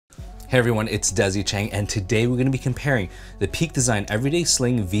Hey everyone, it's Desy Cheng, and today we're going to be comparing the Peak Design Everyday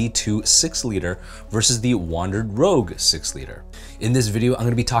Sling V2 6-liter versus the Wandrd Rogue 6-liter. In this video, I'm going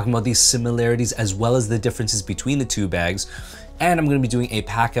to be talking about these similarities as well as the differences between the two bags, and I'm going to be doing a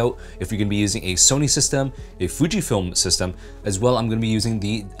pack out if you're going to be using a Sony system, a Fujifilm system, as well I'm going to be using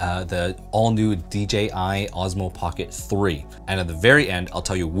the all-new DJI Osmo Pocket 3. And at the very end, I'll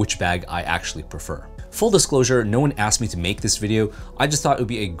tell you which bag I actually prefer. Full disclosure, no one asked me to make this video. I just thought it would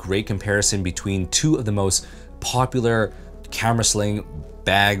be a great comparison between two of the most popular camera sling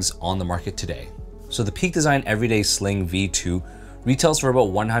bags on the market today. So the Peak Design Everyday Sling V2 retails for about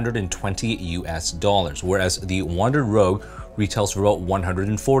 $120 US, whereas the Wandrd Rogue retails for about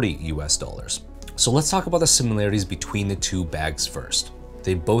 $140 US. So let's talk about the similarities between the two bags first.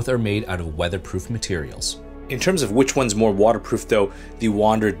 They both are made out of weatherproof materials. In terms of which one's more waterproof though, the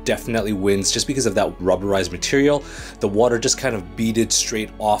Wandrd definitely wins just because of that rubberized material. The water just kind of beaded straight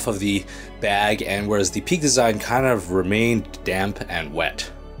off of the bag, and whereas the Peak Design kind of remained damp and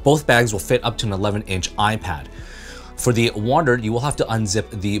wet. Both bags will fit up to an 11-inch iPad. For the Wandrd, you will have to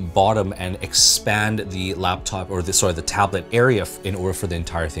unzip the bottom and expand the laptop or the tablet area in order for the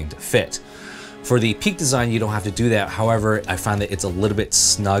entire thing to fit. For the Peak Design, you don't have to do that. However, I find that it's a little bit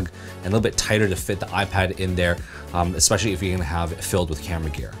snug and a little bit tighter to fit the iPad in there, especially if you're gonna have it filled with camera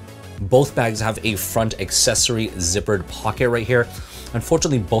gear. Both bags have a front accessory zippered pocket right here.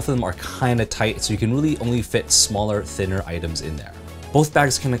 Unfortunately, both of them are kind of tight, so you can really only fit smaller, thinner items in there. Both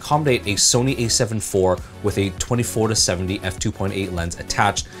bags can accommodate a Sony a7 IV with a 24-70 f2.8 lens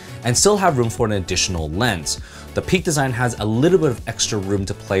attached and still have room for an additional lens. The Peak Design has a little bit of extra room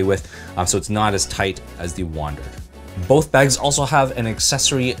to play with, so it's not as tight as the Wandrd. Both bags also have an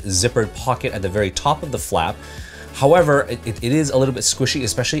accessory zippered pocket at the very top of the flap. However, it is a little bit squishy,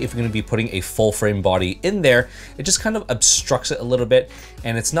 especially if you're going to be putting a full frame body in there. It just kind of obstructs it a little bit,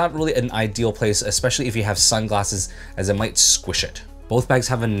 and it's not really an ideal place, especially if you have sunglasses, as it might squish it. Both bags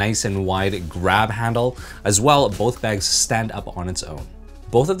have a nice and wide grab handle. As well, both bags stand up on its own.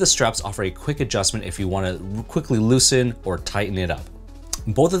 Both of the straps offer a quick adjustment if you want to quickly loosen or tighten it up.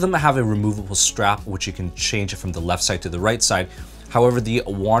 Both of them have a removable strap, which you can change from the left side to the right side. However, the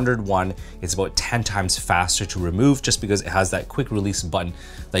Wandrd one is about 10 times faster to remove just because it has that quick release button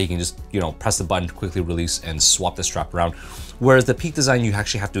that you can just, press the button, quickly release and swap the strap around. Whereas the Peak Design, you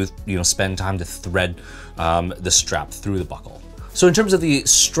actually have to, spend time to thread the strap through the buckle. So in terms of the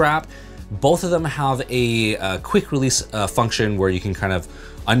strap, both of them have a quick release function where you can kind of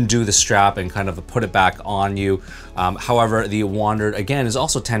undo the strap and kind of put it back on you. However, the Wandrd, again, is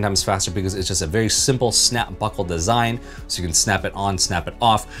also 10 times faster because it's just a very simple snap buckle design. So you can snap it on, snap it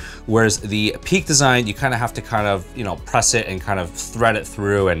off. Whereas the Peak Design, you kind of have to press it and kind of thread it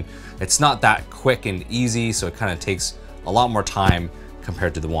through, and it's not that quick and easy. So it kind of takes a lot more time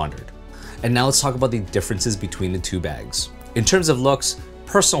compared to the Wandrd. And now let's talk about the differences between the two bags. In terms of looks,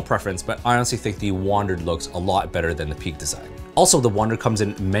 personal preference, but I honestly think the Wandrd looks a lot better than the Peak Design. Also, the Wandrd comes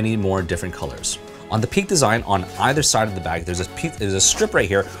in many more different colors. On the Peak Design, on either side of the bag, there's a strip right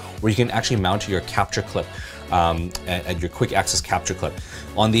here where you can actually mount your capture clip and your quick access capture clip.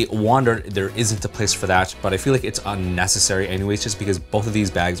 On the Wandrd, there isn't a place for that, but I feel like it's unnecessary anyways, just because both of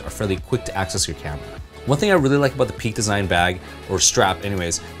these bags are fairly quick to access your camera. One thing I really like about the Peak Design bag, or strap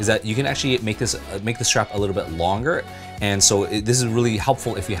anyways, is that you can actually make the strap a little bit longer. And so this is really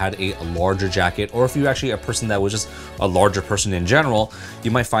helpful if you had a larger jacket, or if you're actually a person that was just a larger person in general. You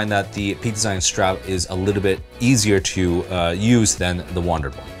might find that the Peak Design strap is a little bit easier to use than the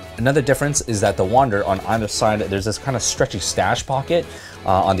Wandrd one. Another difference is that the Wandrd, on either side, there's this kind of stretchy stash pocket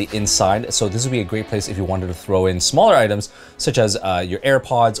on the inside. So this would be a great place if you wanted to throw in smaller items, such as your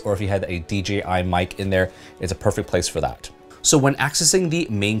AirPods, or if you had a DJI mic in there. It's a perfect place for that. So when accessing the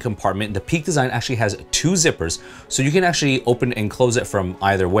main compartment, the Peak Design actually has two zippers, so you can actually open and close it from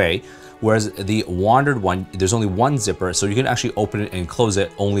either way, whereas the Wandrd one, there's only one zipper, so you can actually open it and close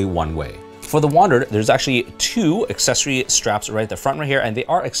it only one way. For the Wandrd, there's actually two accessory straps right at the front right here, and they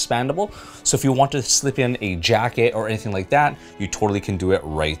are expandable. So if you want to slip in a jacket or anything like that, you totally can do it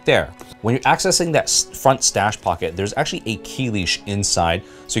right there. When you're accessing that front stash pocket, there's actually a key leash inside,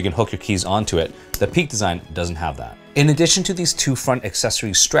 so you can hook your keys onto it. The Peak Design doesn't have that. In addition to these two front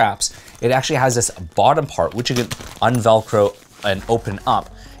accessory straps, it actually has this bottom part, which you can unvelcro and open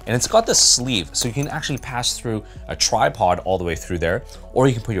up. And it's got this sleeve, so you can actually pass through a tripod all the way through there, or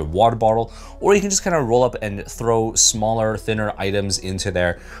you can put your water bottle, or you can just kind of roll up and throw smaller, thinner items into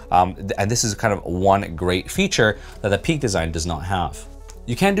there. And this is kind of one great feature that the Peak Design does not have.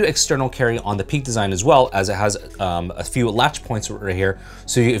 You can do external carry on the Peak design as well, as it has a few latch points right here.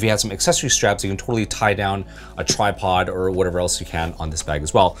 So if you have some accessory straps, you can totally tie down a tripod or whatever else you can on this bag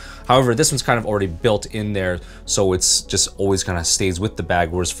as well. However, this one's kind of already built in there, so it's just always kind of stays with the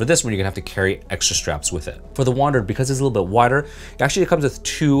bag, whereas for this one, you're gonna have to carry extra straps with it. For the Wandrd, because it's a little bit wider, it actually comes with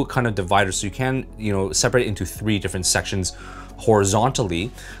two kind of dividers, so you can, separate it into three different sections horizontally.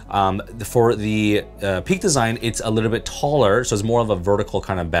 For the Peak design, it's a little bit taller, so it's more of a vertical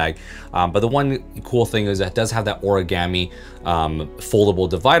kind of bag. But the one cool thing is that it does have that origami foldable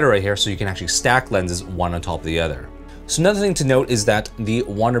divider right here, so you can actually stack lenses one on top of the other. So another thing to note is that the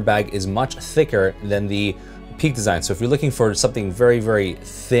Wandrd bag is much thicker than the Peak design. So if you're looking for something very, very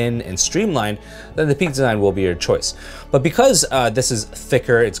thin and streamlined, then the Peak design will be your choice. But because this is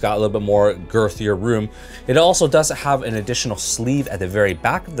thicker, it's got a little bit more girthier room, it also does have an additional sleeve at the very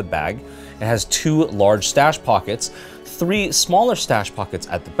back of the bag. It has two large stash pockets, three smaller stash pockets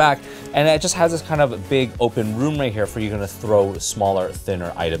at the back, and it just has this kind of big open room right here for you to throw smaller,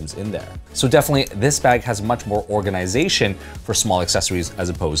 thinner items in there. So definitely this bag has much more organization for small accessories as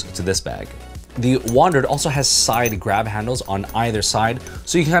opposed to this bag. The Wandrd also has side grab handles on either side,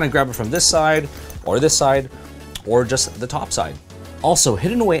 so you can kind of grab it from this side, or just the top side. Also,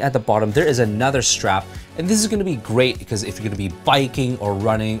 hidden away at the bottom, there is another strap, and this is going to be great because if you're going to be biking or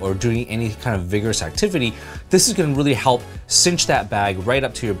running or doing any kind of vigorous activity, this is going to really help cinch that bag right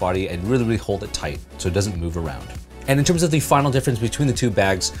up to your body and really, really hold it tight so it doesn't move around. And in terms of the final difference between the two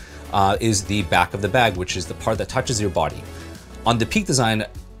bags is the back of the bag, which is the part that touches your body. On the Peak design,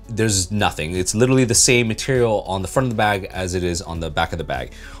 there's nothing. It's literally the same material on the front of the bag as it is on the back of the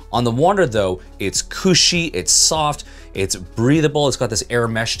bag. On the Wandrd though, it's cushy, it's soft, it's breathable, it's got this air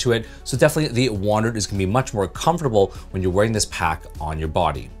mesh to it. So definitely the Wandrd is gonna be much more comfortable when you're wearing this pack on your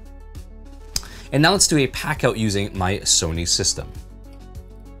body. And now let's do a pack out using my Sony system.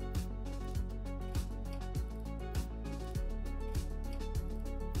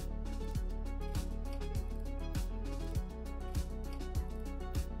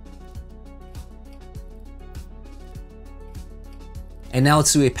 And now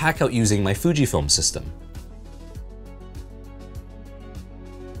let's do a pack out using my Fujifilm system.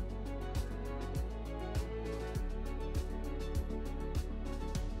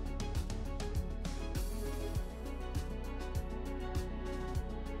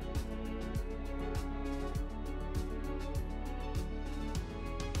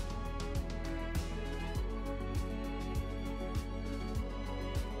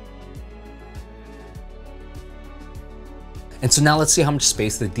 And so now let's see how much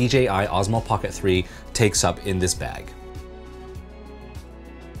space the DJI Osmo Pocket 3 takes up in this bag.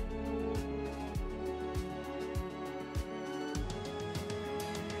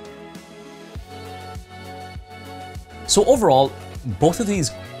 So overall, both of these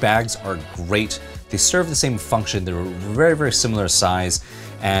bags are great. They serve the same function. They're very, very similar size,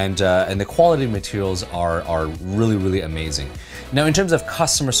 and the quality of materials are really, really amazing. Now, in terms of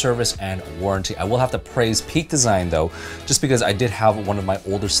customer service and warranty, I will have to praise Peak Design though, just because I did have one of my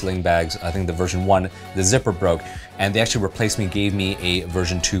older Sling bags, I think the version 1, the zipper broke, and they actually replaced me, gave me a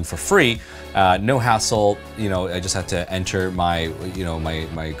version 2 for free. No hassle, I just had to enter my,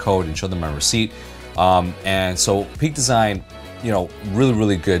 my code and show them my receipt. And so Peak Design, really,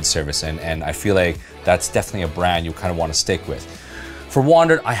 really good service, and I feel like that's definitely a brand you kind of want to stick with. For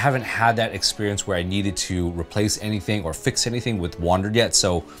Wandrd, I haven't had that experience where I needed to replace anything or fix anything with Wandrd yet,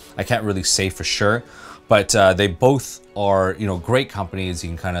 so I can't really say for sure. But they both are, great companies. You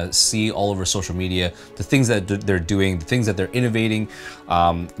can kind of see all over social media the things that they're doing, the things that they're innovating.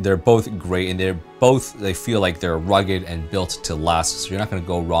 They're both great, and they feel like they're rugged and built to last, so you're not going to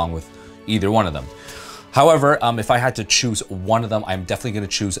go wrong with either one of them. However, if I had to choose one of them, I'm definitely going to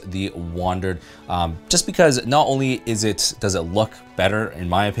choose the Wandrd, just because not only does it look better in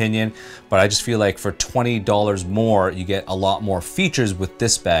my opinion, but I just feel like for $20 more, you get a lot more features with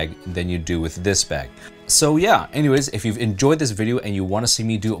this bag than you do with this bag. So yeah, anyways, if you've enjoyed this video and you want to see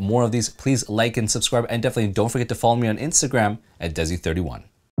me do more of these, please like and subscribe, and definitely don't forget to follow me on Instagram at Desy31.